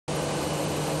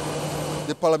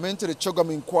The parliamentary Chogm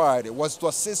inquiry was to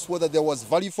assess whether there was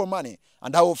value for money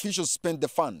and how officials spent the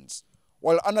funds.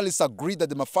 While analysts agree that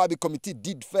the Mafabi committee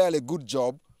did fairly good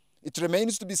job, it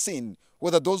remains to be seen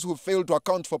whether those who failed to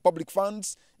account for public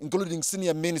funds, including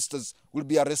senior ministers, will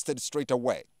be arrested straight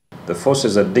away. The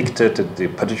forces that dictated the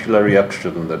particular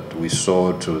reaction that we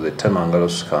saw to the Temangalo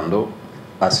scandal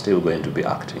are still going to be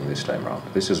acting this time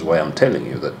around. This is why I'm telling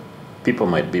you that people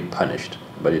might be punished,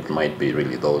 but it might be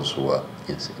really those who are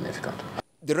insignificant.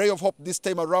 The ray of hope this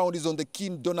time around is on the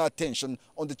keen donor attention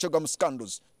on the Chogm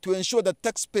scandals to ensure that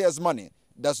taxpayers' money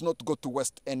does not go to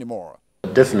waste anymore.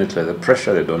 Definitely, the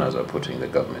pressure the donors are putting the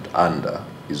government under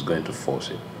is going to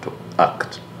force it to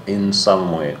act in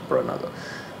some way or another.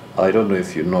 I don't know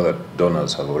if you know that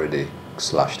donors have already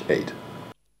slashed aid.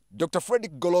 Dr.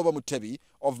 Frederick Goloba Mutebi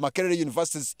of Makerere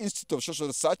University's Institute of Social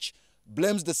Research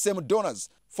blames the same donors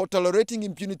for tolerating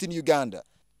impunity in Uganda,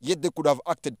 yet they could have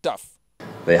acted tough.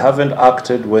 They haven't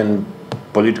acted when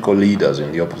political leaders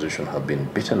in the opposition have been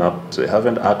beaten up. They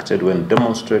haven't acted when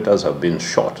demonstrators have been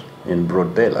shot in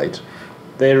broad daylight.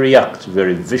 They react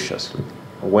very viciously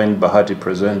when Bahati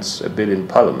presents a bill in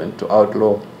parliament to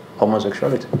outlaw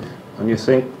homosexuality. And you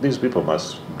think these people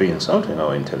must be insulting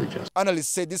our intelligence. Analysts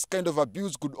say this kind of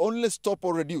abuse could only stop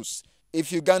or reduce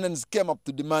if Ugandans came up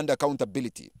to demand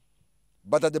accountability.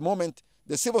 But at the moment,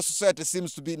 the civil society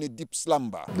seems to be in a deep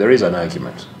slumber. There is an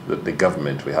argument that the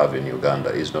government we have in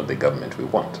Uganda is not the government we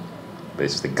want. But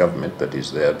it's the government that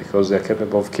is there because they're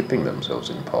capable of keeping themselves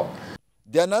in power.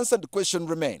 The unanswered question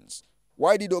remains: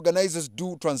 why did organizers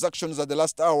do transactions at the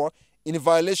last hour in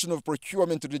violation of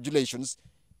procurement regulations,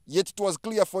 yet it was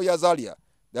clear 4 years earlier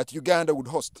that Uganda would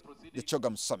host the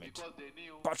Chogm Summit?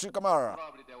 Patrick Amara,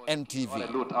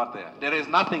 NTV. There is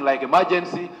nothing like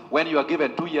emergency when you are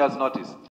given 2 years' notice.